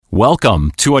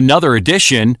Welcome to another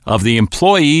edition of the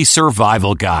Employee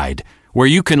Survival Guide, where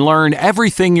you can learn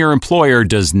everything your employer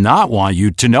does not want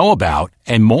you to know about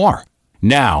and more.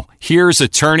 Now, here's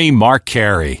attorney Mark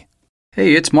Carey.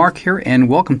 Hey, it's Mark here, and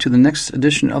welcome to the next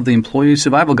edition of the Employee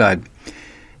Survival Guide.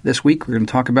 This week, we're going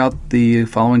to talk about the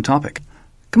following topic.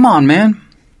 Come on, man.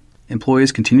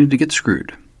 Employees continue to get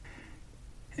screwed.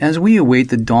 As we await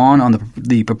the dawn on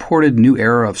the purported new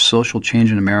era of social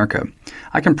change in America,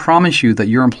 I can promise you that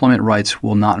your employment rights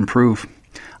will not improve.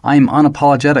 I am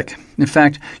unapologetic. In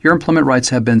fact, your employment rights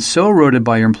have been so eroded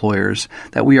by your employers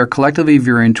that we are collectively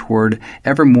veering toward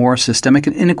ever more systemic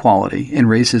inequality and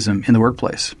racism in the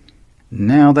workplace.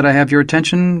 Now that I have your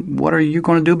attention, what are you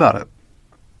going to do about it?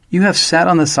 You have sat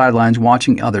on the sidelines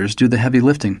watching others do the heavy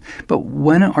lifting, but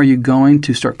when are you going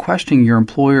to start questioning your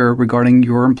employer regarding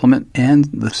your employment and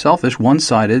the selfish,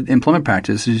 one-sided employment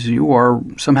practices you are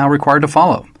somehow required to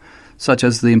follow, such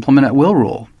as the employment at will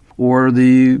rule, or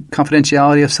the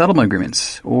confidentiality of settlement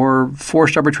agreements, or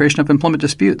forced arbitration of employment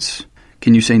disputes?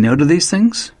 Can you say no to these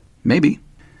things? Maybe.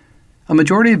 A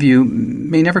majority of you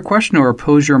may never question or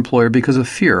oppose your employer because of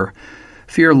fear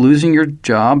of losing your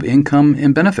job, income,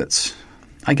 and benefits.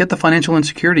 I get the financial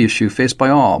insecurity issue faced by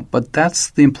all, but that's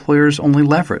the employer's only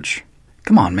leverage.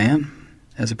 Come on, man,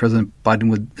 as President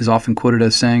Biden is often quoted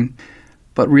as saying.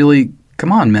 But really,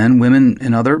 come on, men, women,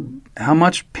 and other, how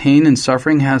much pain and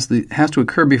suffering has to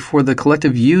occur before the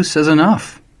collective you says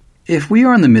enough? If we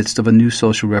are in the midst of a new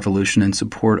social revolution in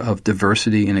support of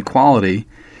diversity and equality,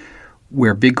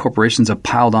 where big corporations have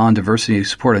piled on diversity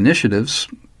support initiatives,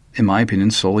 in my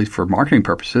opinion, solely for marketing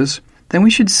purposes, then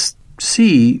we should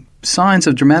see signs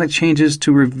of dramatic changes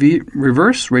to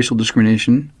reverse racial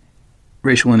discrimination,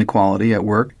 racial inequality at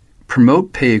work,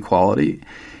 promote pay equality,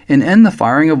 and end the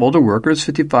firing of older workers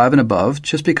 55 and above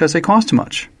just because they cost too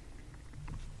much.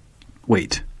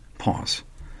 Wait. Pause.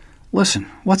 Listen,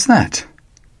 what's that?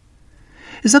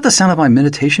 Is that the sound of my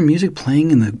meditation music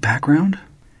playing in the background?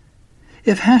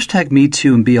 If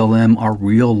 #MeToo and BLM are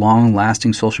real,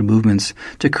 long-lasting social movements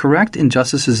to correct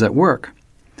injustices at work,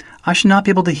 I should not be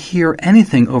able to hear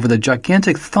anything over the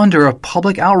gigantic thunder of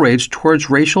public outrage towards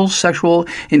racial, sexual,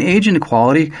 and age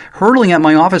inequality hurtling at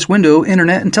my office window,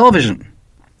 internet, and television.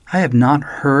 I have not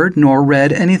heard nor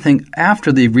read anything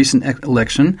after the recent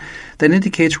election that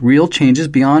indicates real changes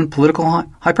beyond political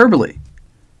hyperbole.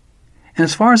 And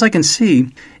as far as I can see,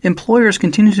 employers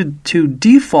continue to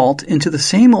default into the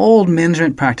same old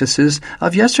management practices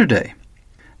of yesterday.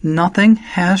 Nothing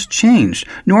has changed,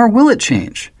 nor will it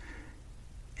change.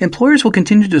 Employers will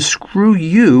continue to screw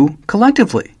you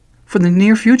collectively for the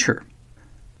near future.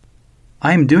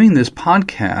 I am doing this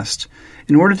podcast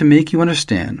in order to make you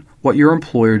understand what your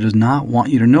employer does not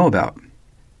want you to know about.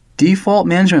 Default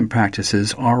management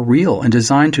practices are real and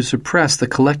designed to suppress the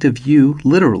collective you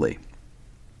literally.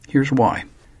 Here's why.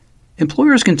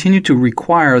 Employers continue to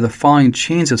require the following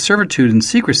chains of servitude and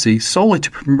secrecy solely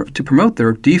to promote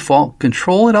their default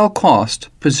control at all cost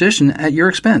position at your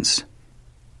expense.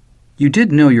 You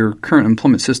did know your current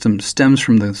employment system stems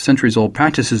from the centuries-old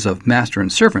practices of master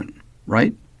and servant,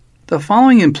 right? The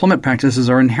following employment practices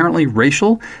are inherently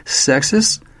racial,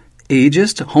 sexist,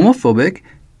 ageist, homophobic,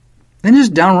 and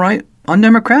just downright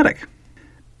undemocratic.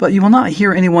 But you will not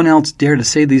hear anyone else dare to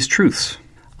say these truths.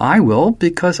 I will,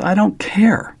 because I don't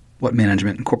care what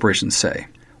management and corporations say.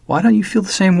 Why don't you feel the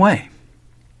same way?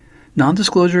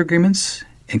 Non-disclosure agreements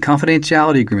and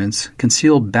confidentiality agreements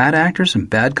conceal bad actors and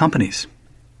bad companies.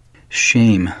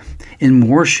 Shame, and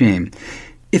more shame.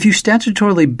 If you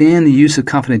statutorily ban the use of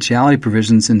confidentiality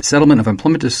provisions in settlement of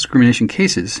employment discrimination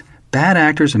cases, bad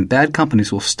actors and bad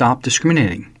companies will stop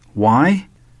discriminating. Why?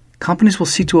 Companies will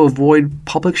seek to avoid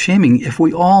public shaming if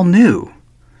we all knew.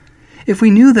 If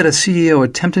we knew that a CEO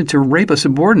attempted to rape a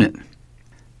subordinate,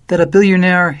 that a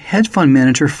billionaire hedge fund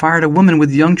manager fired a woman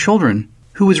with young children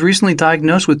who was recently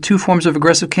diagnosed with 2 forms of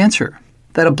aggressive cancer,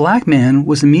 that a black man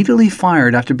was immediately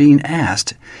fired after being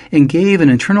asked and gave an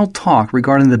internal talk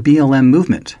regarding the BLM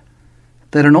movement,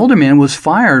 that an older man was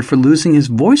fired for losing his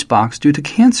voice box due to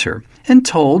cancer and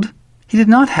told he did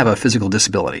not have a physical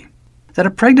disability, that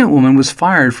a pregnant woman was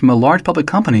fired from a large public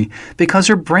company because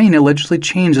her brain allegedly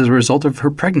changed as a result of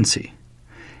her pregnancy.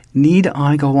 Need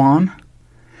I go on?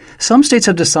 Some states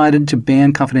have decided to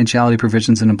ban confidentiality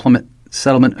provisions in employment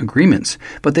settlement agreements,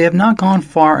 but they have not gone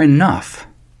far enough,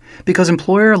 because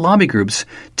employer lobby groups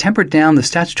temper down the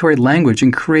statutory language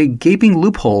and create gaping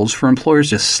loopholes for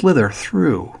employers to slither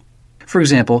through. For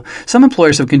example, some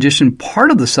employers have conditioned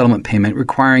part of the settlement payment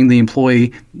requiring the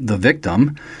employee, the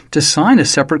victim, to sign a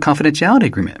separate confidentiality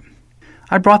agreement.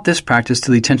 I brought this practice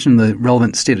to the attention of the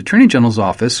relevant state attorney general's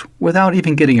office without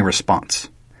even getting a response.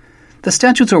 The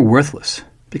statutes are worthless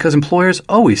because employers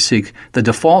always seek the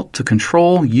default to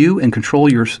control you and control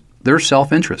their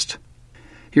self-interest.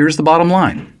 Here's the bottom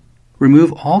line.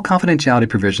 Remove all confidentiality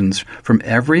provisions from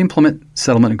every employment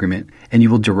settlement agreement, and you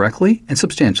will directly and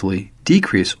substantially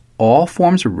decrease all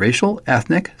forms of racial,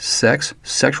 ethnic, sex,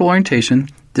 sexual orientation,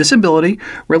 disability,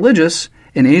 religious,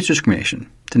 and age discrimination,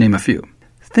 to name a few.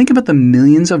 Think about the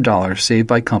millions of dollars saved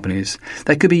by companies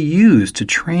that could be used to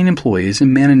train employees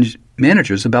and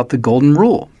managers about the golden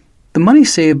rule. The money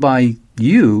saved by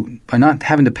you by not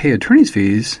having to pay attorney's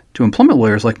fees to employment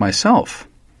lawyers like myself.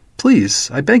 Please,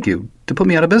 I beg you, to put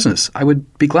me out of business. I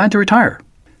would be glad to retire.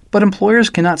 But employers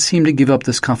cannot seem to give up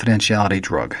this confidentiality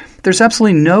drug. There's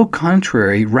absolutely no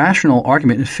contrary rational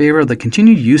argument in favor of the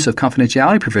continued use of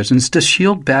confidentiality provisions to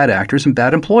shield bad actors and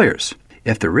bad employers.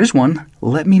 If there is one,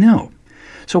 let me know.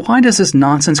 So why does this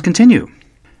nonsense continue?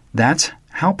 That's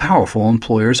how powerful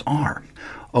employers are,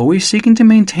 always seeking to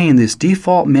maintain this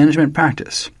default management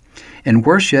practice. And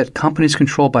worse yet, companies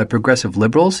controlled by progressive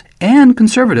liberals and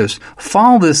conservatives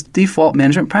follow this default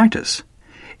management practice.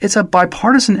 It's a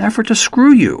bipartisan effort to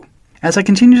screw you. As I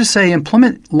continue to say,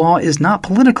 employment law is not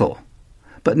political.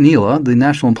 But NELA, the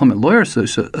National Employment Lawyers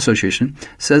Association,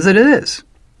 says that it is.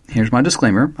 Here's my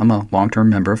disclaimer. I'm a long-term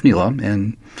member of NELA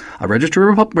and a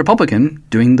registered Republican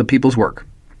doing the people's work.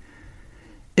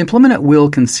 Employment at will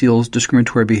conceals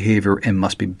discriminatory behavior and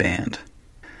must be banned.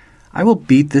 I will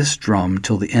beat this drum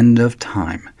till the end of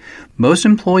time. Most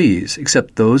employees,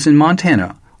 except those in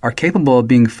Montana, are capable of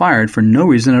being fired for no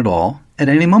reason at all at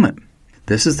any moment.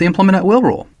 This is the employment at will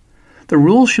rule. The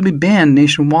rule should be banned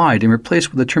nationwide and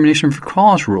replaced with the termination for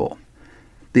cause rule.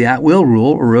 The at-will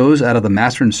rule arose out of the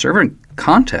master and servant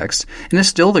context and is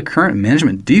still the current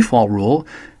management default rule,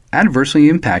 adversely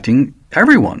impacting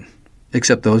everyone,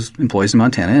 except those employees in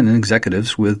Montana and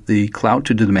executives with the clout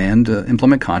to demand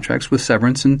employment contracts with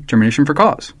severance and termination for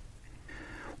cause.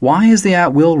 Why is the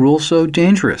at-will rule so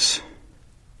dangerous?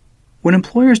 When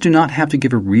employers do not have to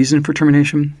give a reason for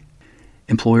termination,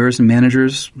 employers and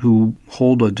managers who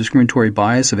hold a discriminatory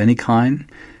bias of any kind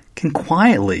can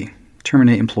quietly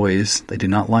terminate employees they do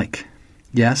not like.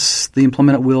 Yes, the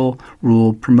employment at will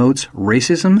rule promotes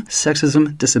racism,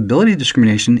 sexism, disability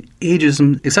discrimination,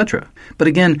 ageism, etc. But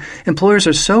again, employers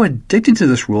are so addicted to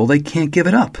this rule they can't give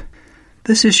it up.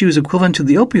 This issue is equivalent to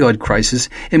the opioid crisis,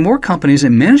 and more companies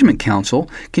and management council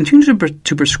continue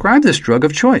to prescribe this drug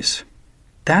of choice.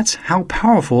 That's how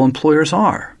powerful employers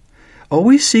are,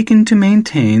 always seeking to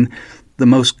maintain the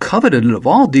most coveted of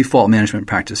all default management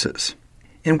practices.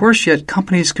 And worse yet,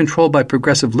 companies controlled by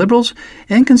progressive liberals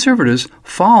and conservatives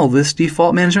follow this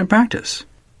default management practice.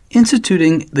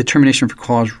 Instituting the termination for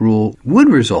cause rule would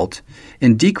result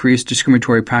in decreased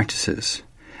discriminatory practices,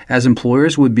 as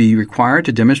employers would be required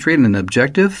to demonstrate an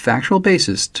objective, factual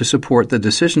basis to support the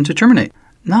decision to terminate,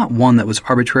 not one that was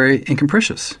arbitrary and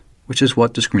capricious, which is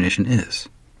what discrimination is.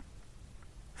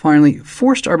 Finally,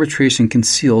 forced arbitration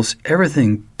conceals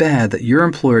everything bad that your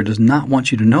employer does not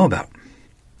want you to know about.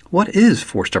 What is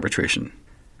forced arbitration?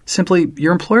 Simply,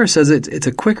 your employer says it's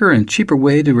a quicker and cheaper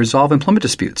way to resolve employment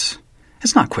disputes.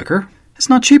 It's not quicker. It's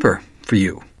not cheaper for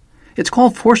you. It's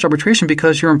called forced arbitration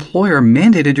because your employer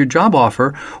mandated your job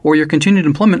offer or your continued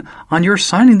employment on your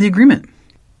signing the agreement.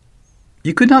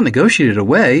 You could not negotiate it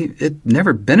away. It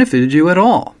never benefited you at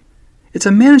all. It's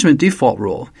a management default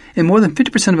rule, and more than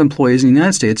 50% of employees in the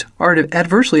United States are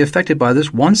adversely affected by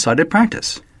this one-sided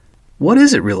practice. What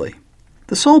is it really?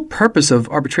 The sole purpose of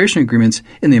arbitration agreements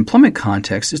in the employment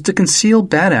context is to conceal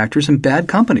bad actors and bad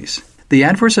companies. The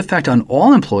adverse effect on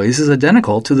all employees is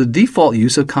identical to the default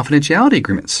use of confidentiality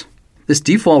agreements. This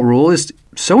default rule is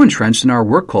so entrenched in our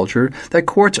work culture that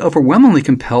courts overwhelmingly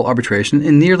compel arbitration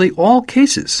in nearly all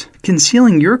cases,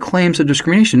 concealing your claims of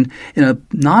discrimination in a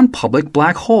non-public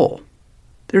black hole.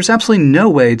 There's absolutely no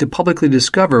way to publicly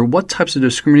discover what types of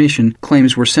discrimination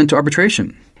claims were sent to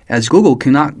arbitration, as Google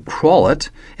cannot crawl it,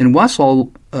 and Westlaw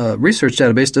research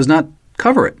database does not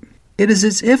cover it. It is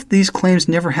as if these claims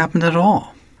never happened at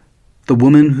all. The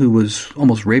woman who was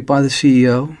almost raped by the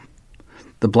CEO,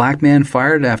 the black man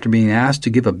fired after being asked to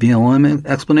give a BLM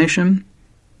explanation.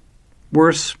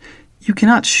 Worse, you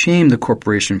cannot shame the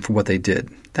corporation for what they did.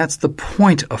 That's the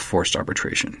point of forced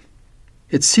arbitration.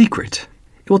 It's secret.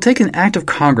 It will take an act of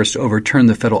Congress to overturn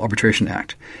the Federal Arbitration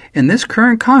Act, and this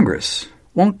current Congress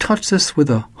won't touch this with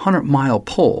a 100-mile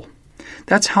pole.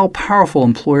 That's how powerful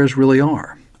employers really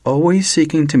are, always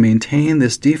seeking to maintain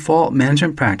this default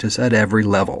management practice at every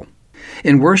level.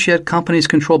 And worse yet, companies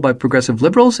controlled by progressive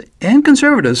liberals and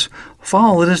conservatives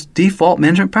follow this default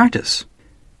management practice.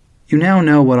 You now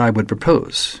know what I would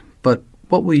propose, but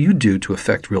what will you do to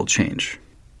effect real change?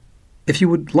 If you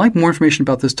would like more information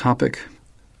about this topic,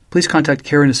 please contact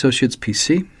Karen Associates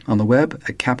PC on the web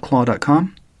at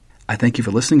capclaw.com. I thank you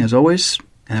for listening as always,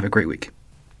 and have a great week.